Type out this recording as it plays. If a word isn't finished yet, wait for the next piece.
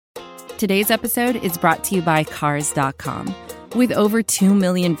Today's episode is brought to you by Cars.com. With over 2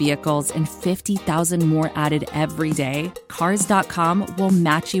 million vehicles and 50,000 more added every day, Cars.com will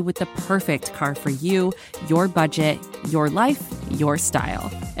match you with the perfect car for you, your budget, your life, your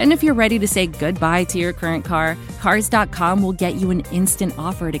style. And if you're ready to say goodbye to your current car, Cars.com will get you an instant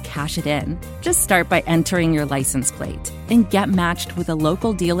offer to cash it in. Just start by entering your license plate and get matched with a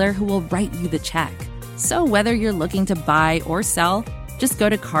local dealer who will write you the check. So whether you're looking to buy or sell, just go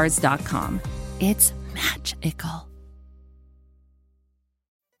to Cars.com. It's magical.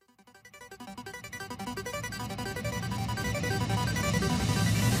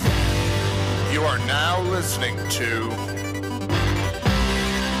 You are now listening to the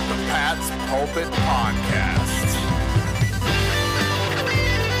Pat's Pulpit Podcast.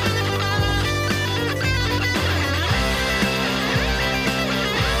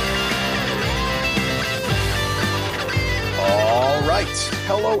 All right.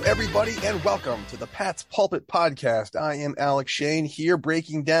 Hello, everybody, and welcome to the Pat's Pulpit Podcast. I am Alex Shane here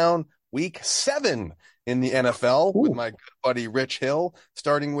breaking down Week 7 in the NFL with my good buddy Rich Hill,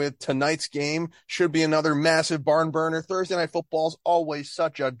 starting with tonight's game. Should be another massive barn burner. Thursday Night Football is always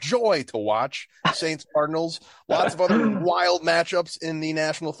such a joy to watch. Saints, Cardinals, lots of other wild matchups in the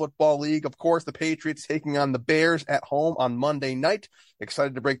National Football League. Of course, the Patriots taking on the Bears at home on Monday night.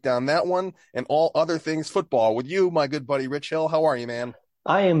 Excited to break down that one and all other things football with you, my good buddy Rich Hill. How are you, man?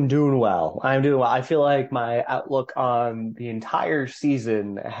 I am doing well. I feel like my outlook on the entire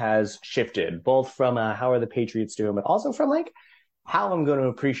season has shifted, both from how are the Patriots doing, but also from how I'm going to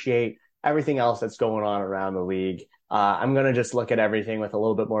appreciate everything else that's going on around the league. I'm going to just look at everything with a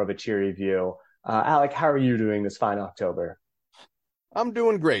little bit more of a cheery view. Alec, how are you doing this fine October? I'm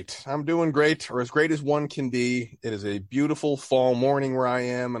doing great, or as great as one can be. It is a beautiful fall morning where I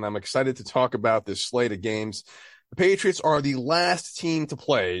am, and I'm excited to talk about this slate of games. The Patriots are the last team to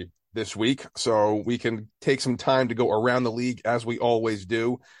play this week, so we can take some time to go around the league as we always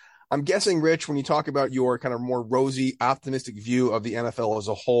do. I'm guessing, Rich, when you talk about your kind of more rosy, optimistic view of the NFL as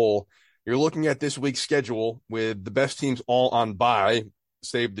a whole, you're looking at this week's schedule with the best teams all on bye,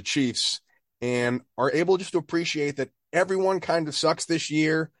 save the Chiefs, and are able just to appreciate that everyone kind of sucks this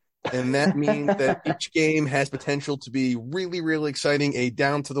year. And that means that each game has potential to be really, really exciting, a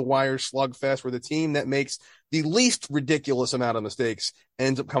down-to-the-wire slugfest where the team that makes the least ridiculous amount of mistakes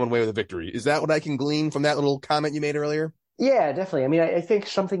ends up coming away with a victory. Is that what I can glean from that little comment you made earlier? Yeah, definitely. I mean, I think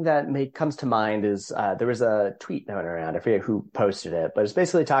something that comes to mind is there was a tweet going around. I forget who posted it, but it's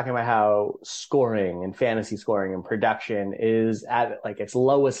basically talking about how scoring and fantasy scoring and production is at its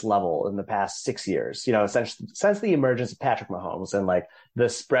lowest level in the past 6 years. You know, since the emergence of Patrick Mahomes and the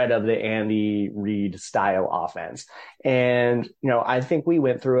spread of the Andy Reid style offense. And, I think we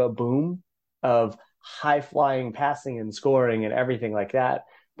went through a boom of high flying passing and scoring and everything like that.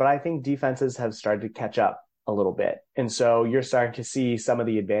 But I think defenses have started to catch up a little bit. And so you're starting to see some of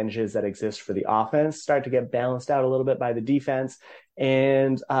the advantages that exist for the offense start to get balanced out a little bit by the defense.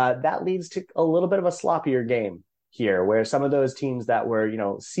 And that leads to a little bit of a sloppier game here, where some of those teams that were,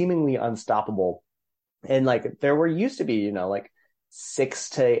 seemingly unstoppable, and there were used to be, 6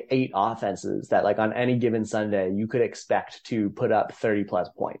 to 8 offenses that on any given Sunday, you could expect to put up 30 plus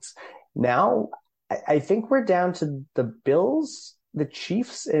points. Now, I think we're down to the Bills, the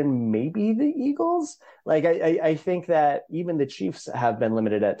Chiefs, and maybe the Eagles. I think that even the Chiefs have been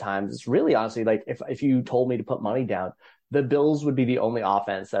limited at times. It's really honestly if you told me to put money down, the Bills would be the only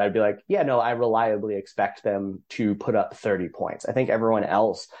offense that I'd be I reliably expect them to put up 30 points. I think everyone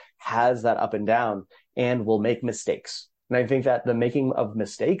else has that up and down and will make mistakes. And I think that the making of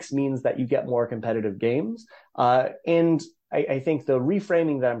mistakes means that you get more competitive games. And I think the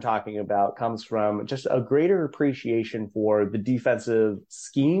reframing that I'm talking about comes from just a greater appreciation for the defensive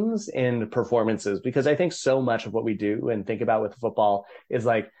schemes and performances, because I think so much of what we do and think about with football is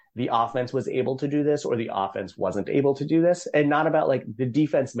the offense was able to do this or the offense wasn't able to do this, and not about the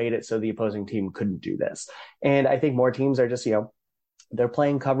defense made it so the opposing team couldn't do this. And I think more teams are just, they're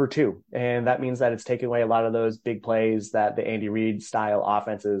playing cover 2. And that means that it's taking away a lot of those big plays that the Andy Reid style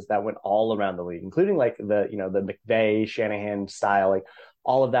offenses that went all around the league, including the McVay, Shanahan style,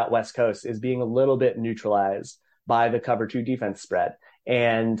 all of that West Coast is being a little bit neutralized by the cover 2 defense spread.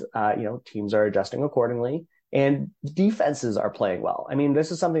 And, teams are adjusting accordingly and defenses are playing well. I mean,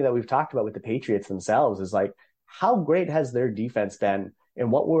 this is something that we've talked about with the Patriots themselves is how great has their defense been and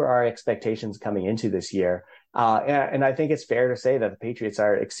what were our expectations coming into this year? And I think it's fair to say that the Patriots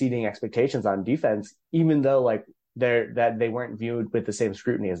are exceeding expectations on defense, even though they weren't viewed with the same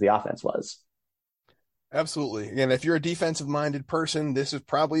scrutiny as the offense was. Absolutely. And if you're a defensive minded person, this is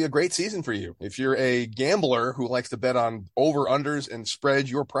probably a great season for you. If you're a gambler who likes to bet on over unders and spreads,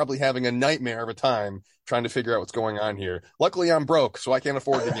 you're probably having a nightmare of a time trying to figure out what's going on here. Luckily, I'm broke, so I can't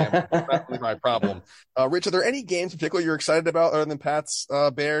afford to gamble. That's not really my problem. Rich, are there any games in particular you're excited about other than Pats,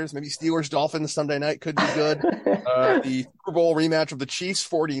 Bears? Maybe Steelers, Dolphins Sunday night could be good. The Super Bowl rematch of the Chiefs,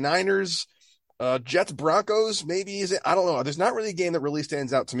 49ers. Jets, Broncos, maybe is it? I don't know. There's not really a game that really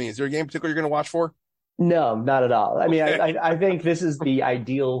stands out to me. Is there a game in particular you're going to watch for? No, not at all. I mean, I think this is the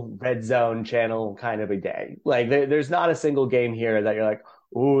ideal red zone channel kind of a day. Like, there's not a single game here that you're like,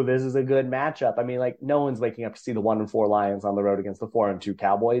 ooh, this is a good matchup. I mean, like, no one's waking up to see the 1-4 Lions on the road against the 4-2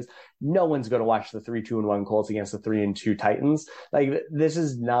 Cowboys. No one's going to watch the 3-2-1 Colts against the 3-2 Titans. Like, this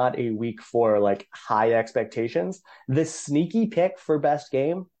is not a week for like high expectations. The sneaky pick for best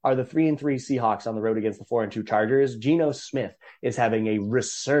game are the 3-3 Seahawks on the road against the 4-2 Chargers. Geno Smith is having a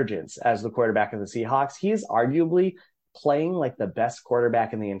resurgence as the quarterback of the Seahawks. He is arguably playing like the best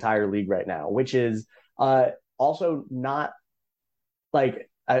quarterback in the entire league right now, which is also not like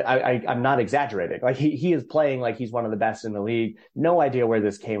I'm not exaggerating. Like he is playing like he's one of the best in the league. No idea where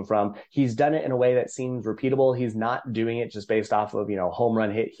this came from. He's done it in a way that seems repeatable. He's not doing it just based off of, home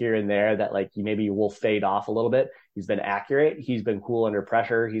run hit here and there that like maybe will fade off a little bit. He's been accurate. He's been cool under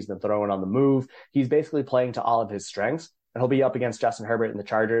pressure. He's been throwing on the move. He's basically playing to all of his strengths. And he'll be up against Justin Herbert and the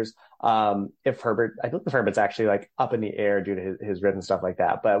Chargers. I think Herbert's actually like up in the air due to his rib and stuff like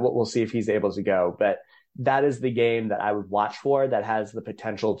that. But we'll see if he's able to go. But that is the game that I would watch for that has the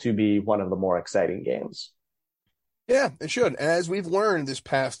potential to be one of the more exciting games. Yeah, it should. As we've learned this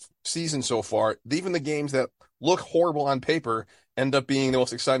past season so far, even the games that look horrible on paper end up being the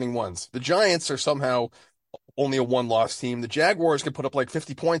most exciting ones. The Giants are somehow only a one-loss team. The Jaguars could put up like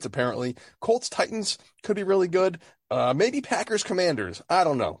 50 points, apparently. Colts, Titans could be really good. Maybe Packers, Commanders. I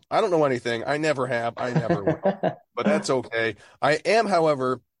don't know. I don't know anything. I never have. I never will. But that's okay. I am,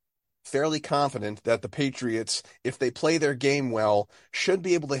 however, fairly confident that the Patriots, if they play their game well, should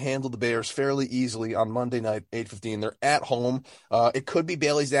be able to handle the Bears fairly easily on Monday night, 8:15. They're at home. It could be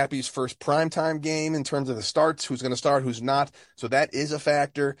Bailey Zappi's first primetime game in terms of the starts, who's going to start, who's not. So that is a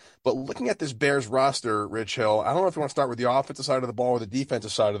factor. But looking at this Bears roster, Rich Hill, I don't know if you want to start with the offensive side of the ball or the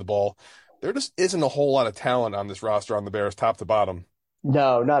defensive side of the ball. There just isn't a whole lot of talent on this roster on the Bears, top to bottom.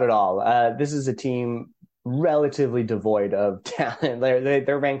 No, not at all. This is a team relatively devoid of talent.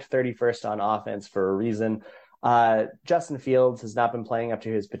 They're ranked 31st on offense for a reason. Justin Fields has not been playing up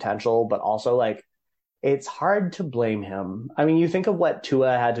to his potential, but also like it's hard to blame him. I mean, you think of what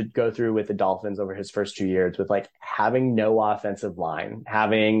Tua had to go through with the Dolphins over his first 2 years with like having no offensive line,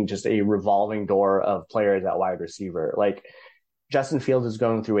 having just a revolving door of players at wide receiver. Like Justin Fields is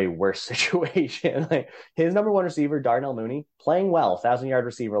going through a worse situation. Like his number one receiver, Darnell Mooney, playing well, 1,000-yard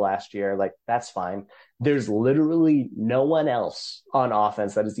receiver last year. Like that's fine. There's literally no one else on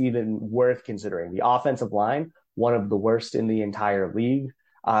offense that is even worth considering. The offensive line, one of the worst in the entire league.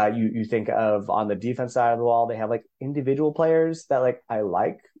 You think of on the defense side of the ball, they have like individual players that I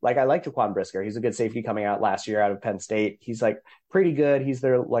like Jaquan Brisker. He's a good safety coming out last year out of Penn State. He's like pretty good. He's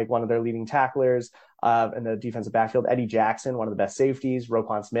one of their leading tacklers in the defensive backfield. Eddie Jackson, one of the best safeties.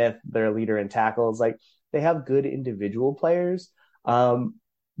 Roquan Smith, their leader in tackles. Like they have good individual players,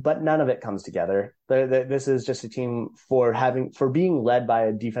 but none of it comes together. This is just a team for being led by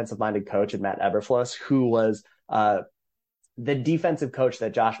a defensive minded coach in Matt Eberflus, who was the defensive coach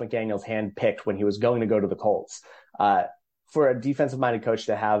that Josh McDaniels handpicked when he was going to go to the Colts. For a defensive-minded coach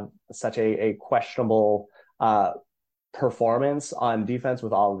to have such a questionable performance on defense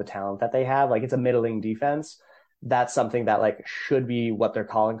with all of the talent that they have, like it's a middling defense. That's something that like should be what their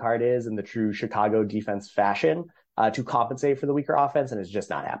calling card is in the true Chicago defense fashion to compensate for the weaker offense, and it's just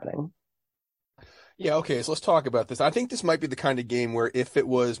not happening. Yeah, okay, so let's talk about this. I think this might be the kind of game where if it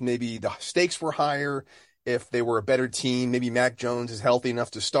was maybe the stakes were higher, if they were a better team, maybe Mac Jones is healthy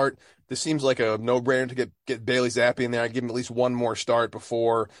enough to start. This seems like a no-brainer to get Bailey Zappi in there. I'd give him at least one more start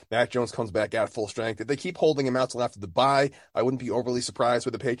before Mac Jones comes back at full strength. If they keep holding him out till after the bye, I wouldn't be overly surprised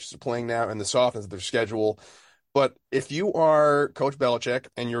with the Patriots are playing now and the softness of their schedule. But if you are Coach Belichick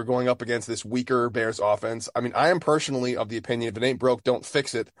and you're going up against this weaker Bears offense, I mean, I am personally of the opinion, if it ain't broke, don't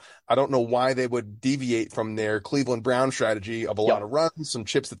fix it. I don't know why they would deviate from their Cleveland Brown strategy of a lot of runs, some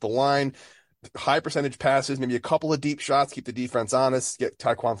chips at the line, high percentage passes, maybe a couple of deep shots, keep the defense honest, get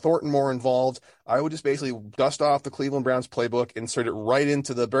Tyquan Thornton more involved. I would just basically dust off the Cleveland Browns playbook, insert it right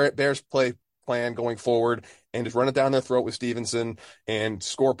into the Bears plan going forward and just run it down their throat with Stevenson and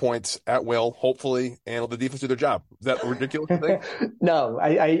score points at will, hopefully, and let the defense do their job. Is that ridiculous to think? No,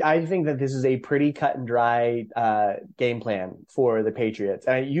 I think that this is a pretty cut and dry game plan for the Patriots.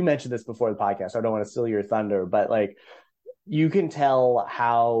 And you mentioned this before the podcast, so I don't want to steal your thunder, but like you can tell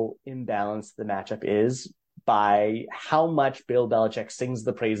how imbalanced the matchup is by how much Bill Belichick sings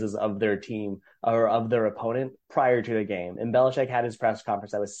the praises of their team or of their opponent prior to the game. And Belichick had his press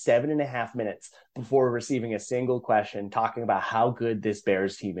conference that was 7.5 minutes before receiving a single question talking about how good this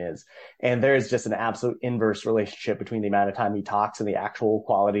Bears team is. And there is just an absolute inverse relationship between the amount of time he talks and the actual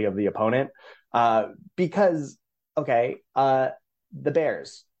quality of the opponent. Because, the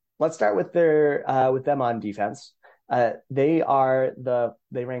Bears, let's start with with them on defense. They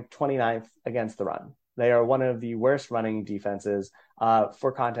rank 29th against the run. They are one of the worst running defenses.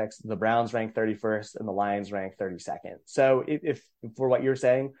 For context, the Browns rank 31st and the Lions rank 32nd. So if for what you're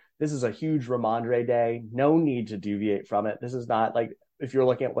saying, this is a huge Ramondre day. No need to deviate from it. This is not like, if you're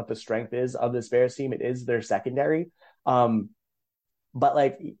looking at what the strength is of this Bears team, it is their secondary. But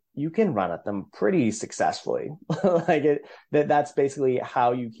like you can run at them pretty successfly. That's basically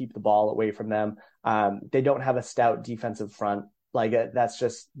how you keep the ball away from them. They don't have a stout defensive front. That's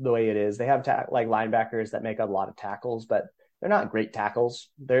just the way it is. They have linebackers that make a lot of tackles, but they're not great tackles.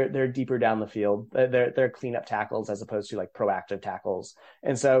 They're deeper down the field. They're cleanup tackles as opposed to like proactive tackles.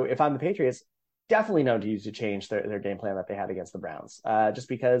 And so if I'm the Patriots, definitely no need to change their game plan that they had against the Browns. Just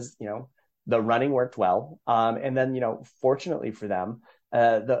because, the running worked well. And then, fortunately for them,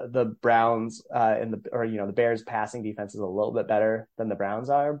 the Browns the Bears passing defense is a little bit better than the Browns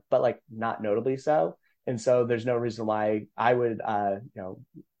are, but like not notably so. And so there's no reason why I would,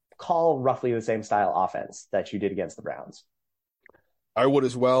 call roughly the same style offense that you did against the Browns. I would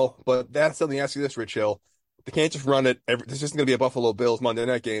as well, but that's something to ask you this, Rich Hill. They can't just run it. This isn't going to be a Buffalo Bills Monday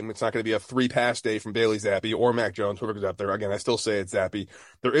night game. It's not going to be a 3-pass day from Bailey Zappi or Mac Jones, whoever goes out there. Again, I still say it's Zappi.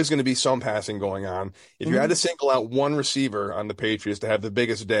 There is going to be some passing going on. If you had to single out one receiver on the Patriots to have the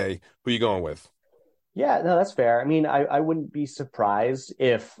biggest day, who are you going with? Yeah, no, that's fair. I mean, I wouldn't be surprised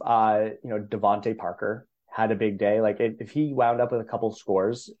if, Devontae Parker had a big day. Like if he wound up with a couple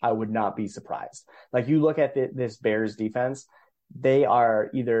scores, I would not be surprised. Like you look at this Bears defense, they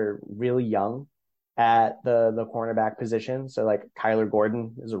are either really young at the cornerback position. So like Kyler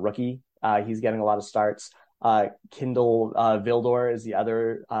Gordon is a rookie. He's getting a lot of starts. Kindle Vildor is the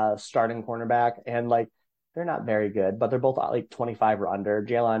other starting cornerback. And like, they're not very good, but they're both like 25 or under.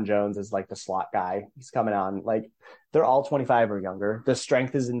 Jalen Jones is like the slot guy. He's coming on. Like they're all 25 or younger. The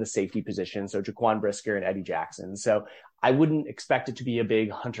strength is in the safety position. So Jaquan Brisker and Eddie Jackson. So I wouldn't expect it to be a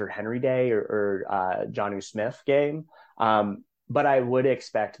big Hunter Henry day or Jonnu Smith game. But I would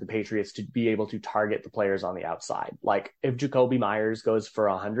expect the Patriots to be able to target the players on the outside. Like if Jacoby Myers goes for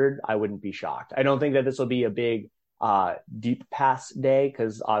 100, I wouldn't be shocked. I don't think that this will be a big deep pass day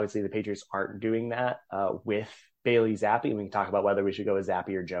because obviously the Patriots aren't doing that with Bailey Zappi. And we can talk about whether we should go with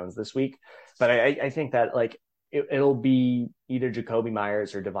Zappi or Jones this week. But I think that like it'll be either Jacoby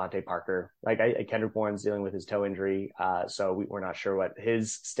Myers or Devontae Parker. Like Kendrick Bourne's dealing with his toe injury. So we're not sure what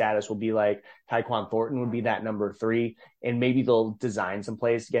his status will be like. Tyquan Thornton would be that number 3. And maybe they'll design some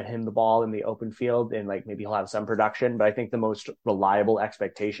plays to get him the ball in the open field. And like maybe he'll have some production. But I think the most reliable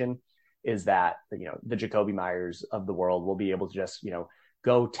expectation is that, the Jacoby Myers of the world will be able to just,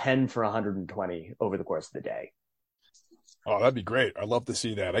 go 10 for 120 over the course of the day. Oh, that'd be great. I'd love to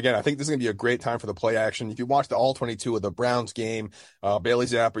see that. Again, I think this is going to be a great time for the play action. If you watched the all 22 of the Browns game, Bailey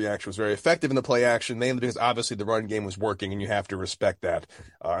Zappi actually was very effective in the play action, mainly because obviously the run game was working and you have to respect that.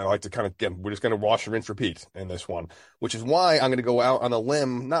 I like to we're just going to wash and rinse repeat in this one, which is why I'm going to go out on a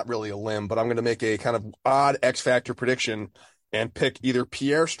limb, not really a limb, but I'm going to make a kind of odd X Factor prediction and pick either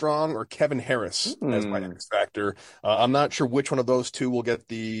Pierre Strong or Kevin Harris as my X factor. I'm not sure which one of those two will get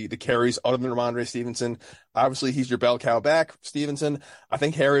the carries other than Ramondre Stevenson. Obviously, he's your bell cow back, Stevenson. I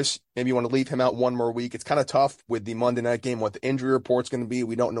think Harris, maybe you want to leave him out one more week. It's kind of tough with the Monday night game, what the injury report's going to be.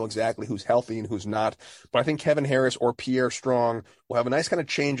 We don't know exactly who's healthy and who's not. But I think Kevin Harris or Pierre Strong will have a nice kind of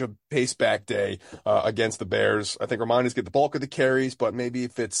change of pace back day against the Bears. I think Ramondre's get the bulk of the carries, but maybe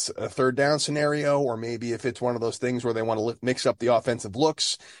if it's a third down scenario or maybe if it's one of those things where they want to mix up the offensive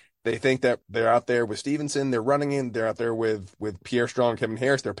looks, they think that they're out there with Stevenson, they're running in, they're out there with Pierre Strong, Kevin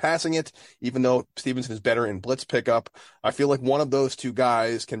Harris, they're passing it, even though Stevenson is better in blitz pickup. I feel like one of those two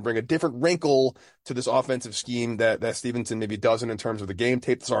guys can bring a different wrinkle to this offensive scheme that Stevenson maybe doesn't in terms of the game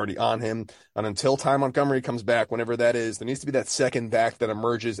tape that's already on him. And until Ty Montgomery comes back, whenever that is, there needs to be that second back that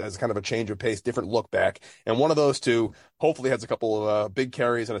emerges as kind of a change of pace, different look back. And one of those two hopefully has a couple of big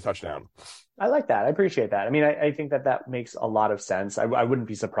carries and a touchdown. I like that. I appreciate that. I mean, I think that makes a lot of sense. I wouldn't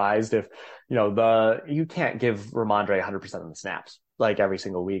be surprised if, you can't give Ramondre 100% of the snaps like every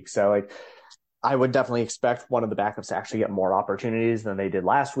single week. So like, I would definitely expect one of the backups to actually get more opportunities than they did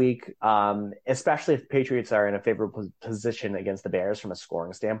last week, especially if the Patriots are in a favorable position against the Bears from a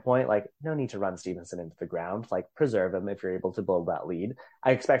scoring standpoint. Like, no need to run Stevenson into the ground. Like, preserve him if you're able to build that lead.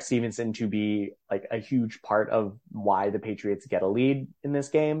 I expect Stevenson to be like a huge part of why the Patriots get a lead in this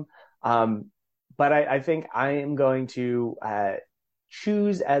game. But I think I am going to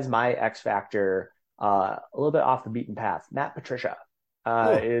choose as my X factor a little bit off the beaten path, Matt Patricia.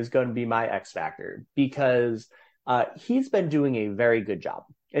 Is going to be my X factor because he's been doing a very good job.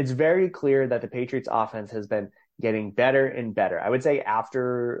 It's very clear that the Patriots offense has been getting better and better. I would say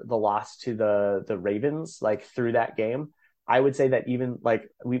after the loss to the Ravens, like through that game, I would say that even like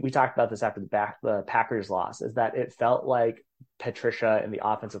we talked about this after the Packers loss, is that it felt like Patricia and the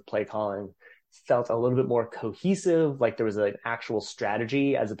offensive play calling felt a little bit more cohesive, like there was an actual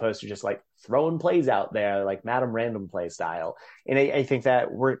strategy as opposed to just like throwing plays out there, like Madam Random play style. And I think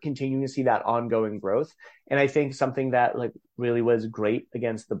that we're continuing to see that ongoing growth. And I think something that like really was great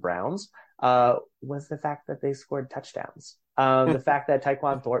against the Browns was the fact that they scored touchdowns. The fact that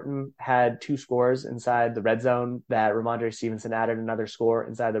Tyquan Thornton had 2 scores inside the red zone, that Ramondre Stevenson added another score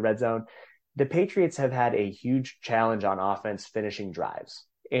inside the red zone. The Patriots have had a huge challenge on offense finishing drives.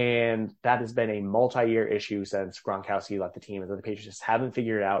 And that has been a multi-year issue since Gronkowski left the team, is that the Patriots just haven't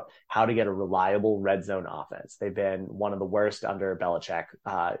figured out how to get a reliable red zone offense. They've been one of the worst under Belichick,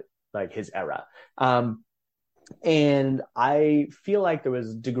 like his era. And I feel like there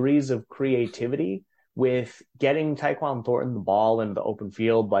was degrees of creativity with getting Tyquan Thornton the ball in the open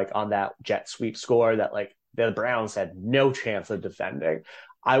field, like on that jet sweep score that like the Browns had no chance of defending.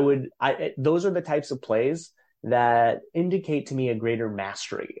 Those are the types of plays that indicate to me a greater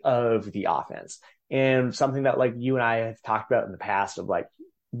mastery of the offense, and something that like you and I have talked about in the past of like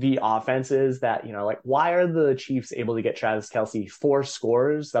the offenses that, like why are the Chiefs able to get Travis Kelce 4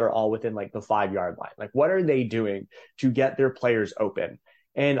 scores that are all within like the 5-yard line? Like what are they doing to get their players open?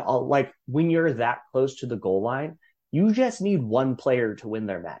 And like when you're that close to the goal line, you just need one player to win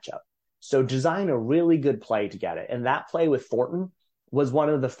their matchup. So design a really good play to get it. And that play with Thornton was one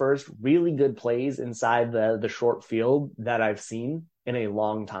of the first really good plays inside the short field that I've seen in a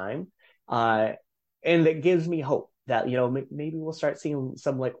long time. And it gives me hope that, maybe we'll start seeing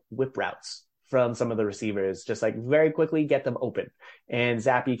some like whip routes from some of the receivers, just like very quickly get them open. And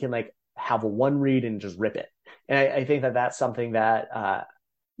Zappy can like have a one read and just rip it. And I think that that's something that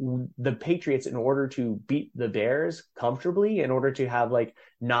the Patriots, in order to beat the Bears comfortably, in order to have like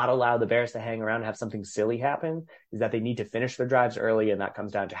not allow the Bears to hang around and have something silly happen, is that they need to finish their drives early. And that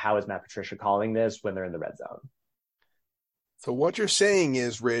comes down to how is Matt Patricia calling this when they're in the red zone. So what you're saying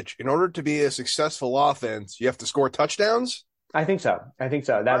is, Rich, in order to be a successful offense, you have to score touchdowns? I think so.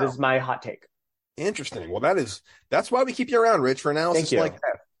 That is my hot take. Interesting. Well, that's why we keep you around, Rich, for analysis like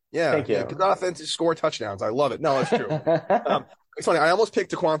that. Yeah. Thank you. Yeah, good offenses score touchdowns. I love it. No, that's true. It's funny. I almost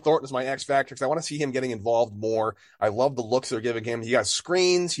picked Tyquan Thornton as my X factor because I want to see him getting involved more. I love the looks they're giving him. He got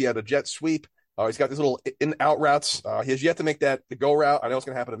screens. He had a jet sweep. He's got these little in-out routes. He has yet to make the go route. I know it's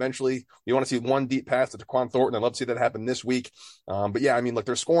going to happen eventually. You want to see one deep pass to Tyquan Thornton. I'd love to see that happen this week. But yeah, I mean, look,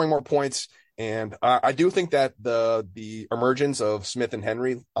 they're scoring more points. And I do think that the emergence of Smith and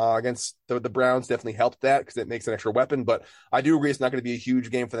Henry against the Browns definitely helped that because it makes an extra weapon. But I do agree it's not going to be a huge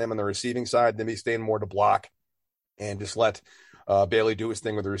game for them on the receiving side. They may staying more to block and just let Bailey do his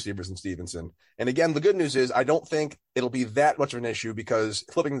thing with the receivers and Stevenson. And again, the good news is I don't think it'll be that much of an issue because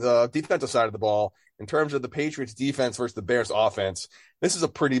flipping the defensive side of the ball, in terms of the Patriots defense versus the Bears offense, this is a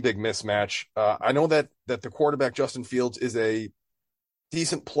pretty big mismatch. I know that the quarterback, Justin Fields, is a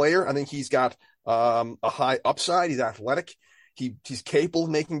decent player. I think he's got a high upside. He's athletic. He's capable of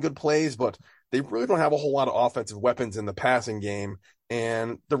making good plays, but they really don't have a whole lot of offensive weapons in the passing game.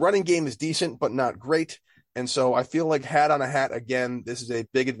 And the running game is decent, but not great. And so I feel like hat on a hat, again, this is a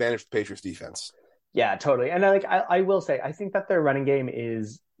big advantage for the Patriots defense. Yeah, totally. And I will say, I think that their running game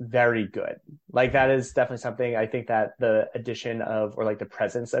is very good. Like that is definitely something. I think that the addition of, or like the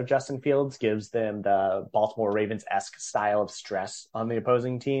presence of Justin Fields gives them the Baltimore Ravens-esque style of stress on the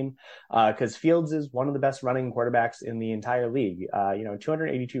opposing team. Cause Fields is one of the best running quarterbacks in the entire league.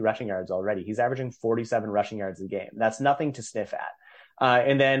 282 rushing yards already. He's averaging 47 rushing yards a game. That's nothing to sniff at.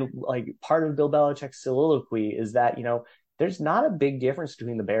 And then like part of Bill Belichick's soliloquy is that, there's not a big difference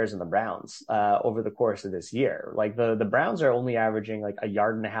between the Bears and the Browns over the course of this year. Like the Browns are only averaging like 1.5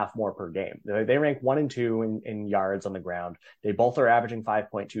 yards more per game. They rank 1 and 2 in yards on the ground. They both are averaging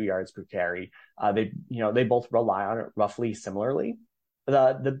 5.2 yards per carry. They both rely on it roughly similarly.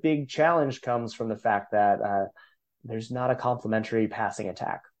 The big challenge comes from the fact that there's not a complementary passing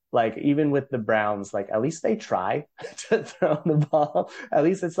attack. Like even with the Browns, like at least they try to throw the ball. At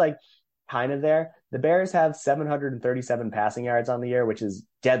least it's like kind of there. The Bears have 737 passing yards on the year, which is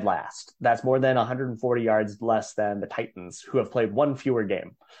dead last. That's more than 140 yards less than the Titans, who have played one fewer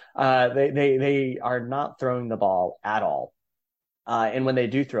game. They are not throwing the ball at all. And when they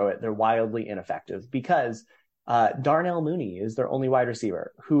do throw it, they're wildly ineffective because Darnell Mooney is their only wide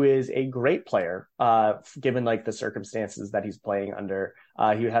receiver, who is a great player, given like the circumstances that he's playing under.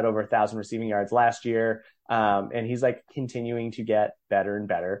 He had over 1,000 receiving yards last year, and he's like continuing to get better and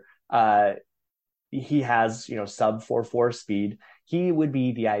better. He has, sub 4.4 speed. He would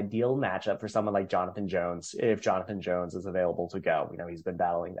be the ideal matchup for someone like Jonathan Jones if Jonathan Jones is available to go. He's been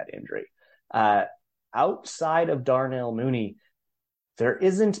battling that injury. Outside of Darnell Mooney, there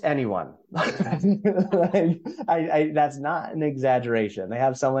isn't anyone. That's not an exaggeration. They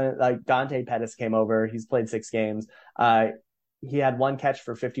have someone like Dante Pettis came over. He's played 6 games. He had 1 catch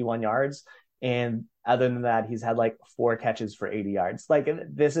for 51 yards. And other than that, he's had like 4 catches for 80 yards. Like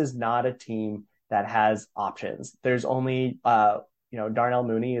this is not a team that has options. There's only, Darnell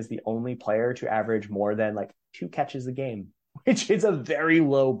Mooney is the only player to average more than like 2 catches a game, which is a very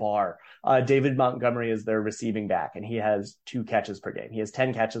low bar. David Montgomery is their receiving back, and he has 2 catches per game. He has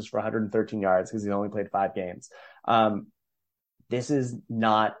 10 catches for 113 yards because he's only played 5 games. This is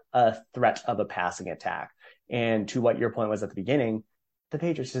not a threat of a passing attack. And to what your point was at the beginning, the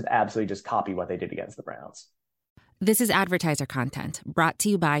Patriots just absolutely just copy what they did against the Browns. This is advertiser content brought to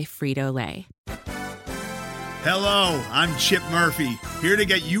you by Frito-Lay. Hello, I'm Chip Murphy, here to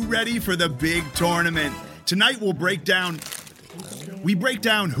get you ready for the big tournament. Tonight we'll break down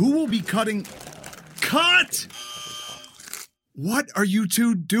who will be cutting. Cut! What are you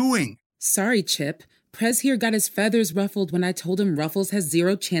two doing? Sorry, Chip. Prez here got his feathers ruffled when I told him Ruffles has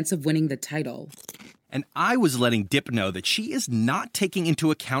 0 chance of winning the title. And I was letting Dip know that she is not taking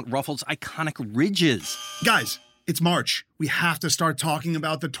into account Ruffles' iconic ridges. Guys, it's March. We have to start talking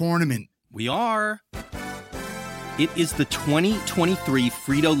about the tournament. We are. It is the 2023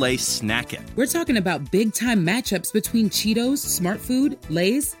 Frito-Lay Snack It. We're talking about big-time matchups between Cheetos, Smart Food,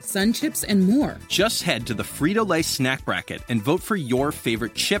 Lay's, Sun Chips, and more. Just head to the Frito-Lay Snack Bracket and vote for your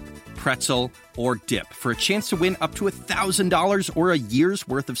favorite chip, pretzel, or dip for a chance to win up to $1,000 or a year's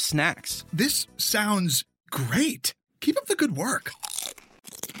worth of snacks. This sounds great. Keep up the good work.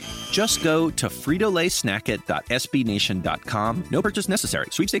 Just go to fritolaysnackit.sbnation.com. No purchase necessary.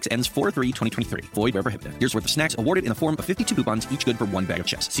 Sweepstakes ends 4/3/2023. Void where prohibited. Year's worth of snacks awarded in the form of 52 coupons, each good for 1 bag of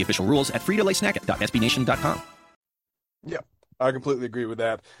chips. See official rules at fritolaysnackit.sbnation.com. Yeah, I completely agree with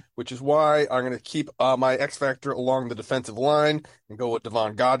that, which is why I'm going to keep my X factor along the defensive line and go with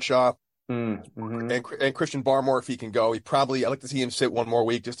Devon Godshaw. Mm-hmm. And Christian Barmore, if he can go, I'd like to see him sit 1 more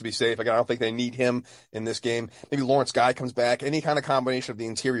week just to be safe. Again, I don't think they need him in this game. Maybe Lawrence Guy comes back. Any kind of combination of the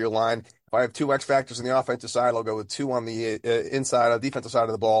interior line. If I have 2 X factors on the offensive side, I'll go with 2 on the defensive side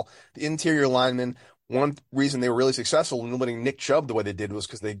of the ball. The interior linemen, one reason they were really successful in limiting Nick Chubb the way they did was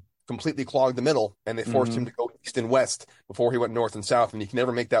because they completely clogged the middle, and they forced him to go east and west before he went north and south. And you can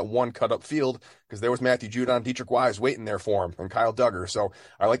never make that one cut up field because there was Matthew Judon, Dietrich Wise waiting there for him, and Kyle Duggar. So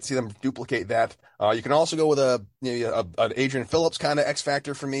I like to see them duplicate that. You can also go with an Adrian Phillips kind of X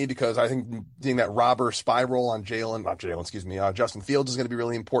factor for me because I think seeing that robber spiral on Justin Fields is going to be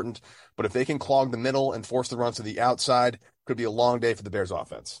really important. But if they can clog the middle and force the runs to the outside, could be a long day for the Bears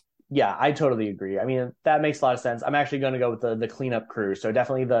offense. Yeah, I totally agree. I mean, that makes a lot of sense. I'm actually going to go with the cleanup crew. So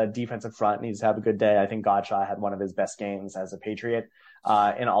definitely the defensive front needs to have a good day. I think Godshaw had one of his best games as a Patriot.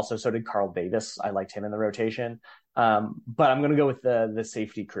 And also so did Carl Davis. I liked him in the rotation. But I'm going to go with the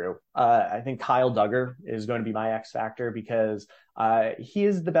safety crew. I think Kyle Duggar is going to be my X factor because he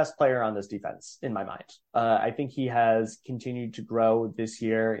is the best player on this defense in my mind. I think he has continued to grow this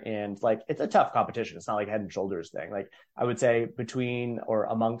year, and like it's a tough competition. It's not like head and shoulders thing. Like I would say between or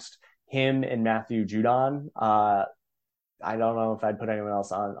amongst him and Matthew Judon, I don't know if I'd put anyone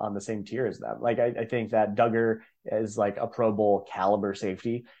else on the same tier as them. Like I think that Duggar is like a Pro Bowl caliber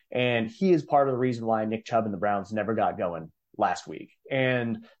safety, and he is part of the reason why Nick Chubb and the Browns never got going last week.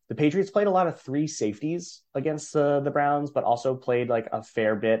 And the Patriots played a lot of 3 safeties against the Browns, but also played like a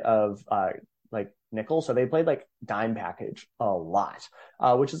fair bit of like nickel. So they played like dime package a lot,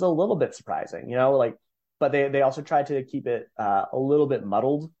 which is a little bit surprising, but they also tried to keep it a little bit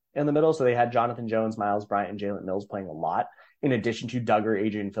muddled in the middle. So they had Jonathan Jones, Miles Bryant, and Jalen Mills playing a lot. in addition to Duggar,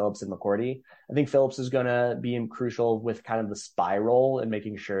 Adrian Phillips, and McCourty. I think Phillips is going to be crucial with kind of the spy role and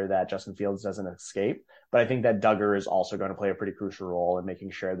making sure that Justin Fields doesn't escape. But I think that Duggar is also going to play a pretty crucial role in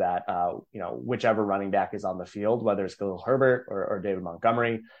making sure that, whichever running back is on the field, whether it's Khalil Herbert or David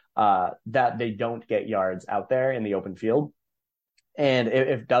Montgomery, that they don't get yards out there in the open field. And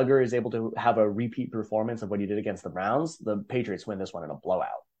if Duggar is able to have a repeat performance of what he did against the Browns, the Patriots win this one in a blowout.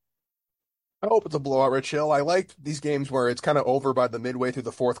 I hope it's a blowout, Rich Hill. I like these games where it's kind of over by the midway through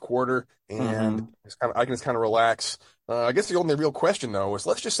the fourth quarter, and I can just kind of relax. I guess the only real question, though, is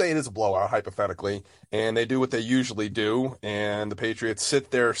let's just say it is a blowout, hypothetically, and they do what they usually do, and the Patriots sit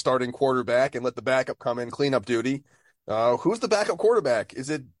their starting quarterback and let the backup come in, clean up duty. Who's the backup quarterback?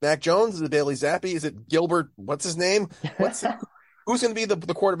 Is it Mac Jones? Is it Bailey Zappi? Is it Gilbert? What's his name? Who's going to be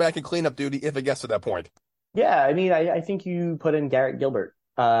the quarterback in cleanup duty if it gets to that point? Yeah, I mean, I think you put in Garrett Gilbert.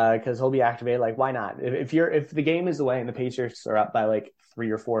 Because he'll be activated. Like, why not? If the game is away and the Patriots are up by like 3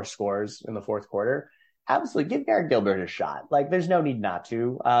 or 4 scores in the fourth quarter, absolutely give Garrett Gilbert a shot. Like, there's no need not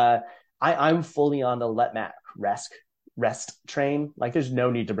to. I'm fully on the let Matt rest train. Like, there's no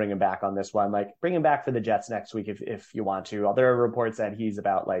need to bring him back on this one. Like, bring him back for the Jets next week if you want to. There are reports that he's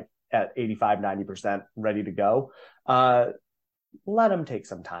about like at 85-90% ready to go. Let him take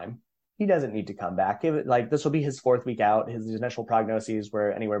some time. He doesn't need to come back. This will be his 4th week out. His initial prognoses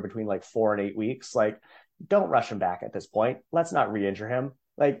were anywhere between like 4 and 8 weeks. Like, don't rush him back at this point. Let's not re-injure him.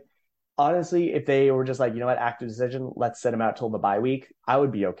 Like, honestly, if they were just like, you know what, active decision, let's sit him out till the bye week, I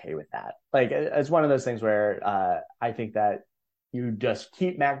would be okay with that. Like, it's one of those things where I think that you just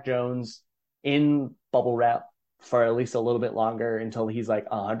keep Mac Jones in bubble wrap for at least a little bit longer until he's like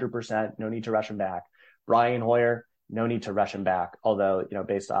 100%. No need to rush him back. Brian Hoyer, no need to rush him back. Although,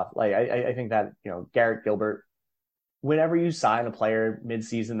 based off, like, I think that, Garrett Gilbert, whenever you sign a player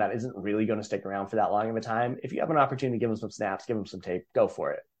mid-season that isn't really going to stick around for that long of a time, if you have an opportunity to give him some snaps, give him some tape, go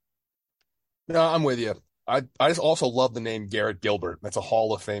for it. No, I'm with you. I just also love the name Garrett Gilbert. That's a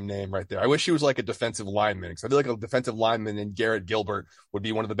Hall of Fame name right there. I wish he was like a defensive lineman, because I feel like a defensive lineman in Garrett Gilbert would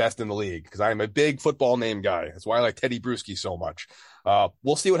be one of the best in the league, because I'm a big football name guy. That's why I like Teddy Bruschi so much.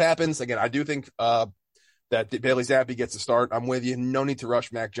 We'll see what happens. Again, I do think that Bailey Zappi gets a start. I'm with you. No need to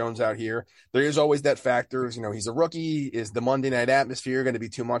rush Mac Jones out here. There is always that factor. He's a rookie. Is the Monday night atmosphere going to be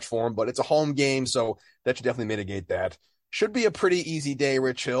too much for him? But it's a home game, so that should definitely mitigate that. Should be a pretty easy day,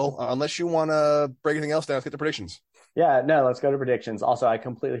 Rich Hill, unless you want to break anything else down. Let's get the predictions. Yeah, no, let's go to predictions. Also, I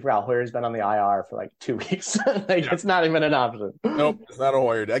completely forgot Hoyer's been on the IR for like 2 weeks. It's not even an option. Nope, it's not a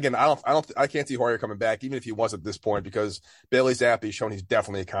Hoyer. Again, I can't see Hoyer coming back, even if he was at this point, because Bailey Zappi's shown he's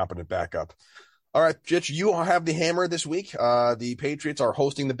definitely a competent backup. All right, Jitch, you have the hammer this week. The Patriots are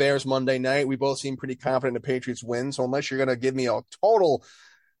hosting the Bears Monday night. We both seem pretty confident the Patriots win. So unless you're going to give me a total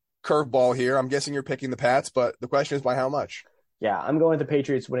curveball here, I'm guessing you're picking the Pats, but the question is by how much? Yeah, I'm going with the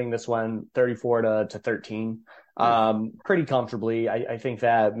Patriots winning this one 34-13. Pretty comfortably. I think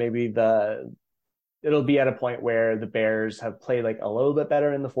that maybe it'll be at a point where the Bears have played like a little bit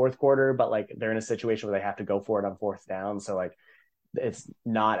better in the fourth quarter, but like they're in a situation where they have to go for it on 4th down. So like it's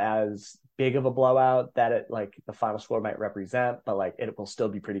not as big of a blowout that it like the final score might represent, but like it will still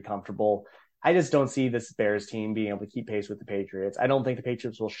be pretty comfortable. I just don't see this Bears team being able to keep pace with the Patriots. I don't think the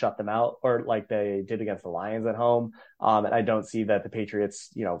Patriots will shut them out or like they did against the Lions at home. And I don't see that the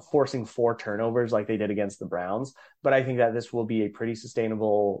Patriots, forcing 4 turnovers like they did against the Browns. But I think that this will be a pretty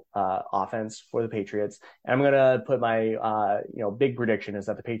sustainable offense for the Patriots. And I'm going to put my, big prediction is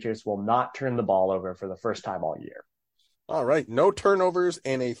that the Patriots will not turn the ball over for the first time all year. All right. No turnovers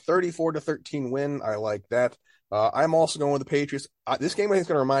and a 34-13 win. I like that. I'm also going with the Patriots. This game I think is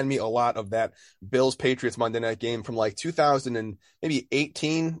going to remind me a lot of that Bills-Patriots Monday night game from like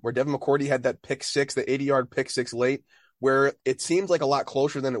 2018, where Devin McCourty had that pick six, the 80-yard pick six late, where it seems like a lot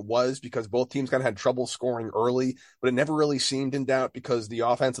closer than it was because both teams kind of had trouble scoring early, but it never really seemed in doubt because the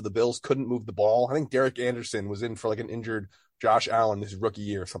offense of the Bills couldn't move the ball. I think Derek Anderson was in for like an injured Josh Allen this rookie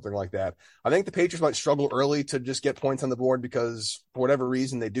year, something like that. I think the Patriots might struggle early to just get points on the board because for whatever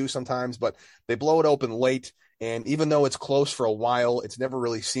reason they do sometimes, but they blow it open late. And even though it's close for a while, it's never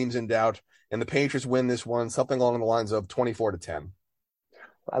really seems in doubt. And the Patriots win this one, something along the lines of 24-10.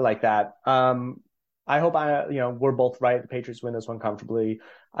 I like that. I hope we're both right. The Patriots win this one comfortably.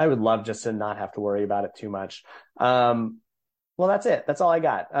 I would love just to not have to worry about it too much. Well, that's it. That's all I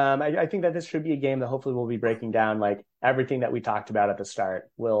got. I think that this should be a game that hopefully we'll be breaking down. Like everything that we talked about at the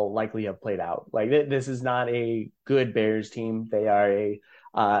start will likely have played out. Like this is not a good Bears team. They are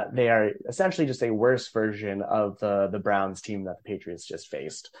essentially just a worse version of the Browns team that the Patriots just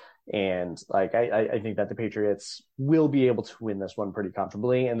faced. And like, I think that the Patriots will be able to win this one pretty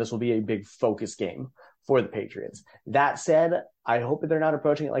comfortably. And this will be a big focus game for the Patriots. That said, I hope that they're not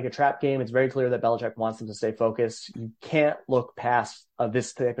approaching it like a trap game. It's very clear that Belichick wants them to stay focused. You can't look past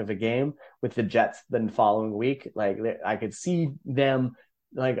this type of a game with the Jets the following week. Like, I could see them,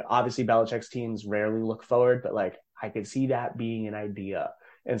 like, obviously Belichick's teams rarely look forward, but like, I could see that being an idea.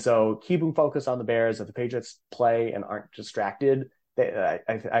 And so keeping focus on the Bears, if the Patriots play and aren't distracted,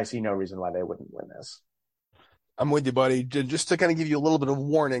 I see no reason why they wouldn't win this. I'm with you, buddy. Just to kind of give you a little bit of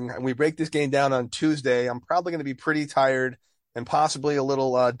warning, and we break this game down on Tuesday, I'm probably going to be pretty tired and possibly a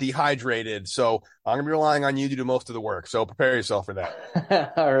little dehydrated. So I'm going to be relying on you to do most of the work. So prepare yourself for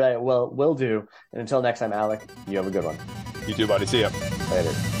that. All right. Well, will do. And until next time, Alec, you have a good one. You too, buddy. See ya.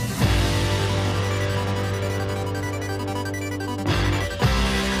 Later.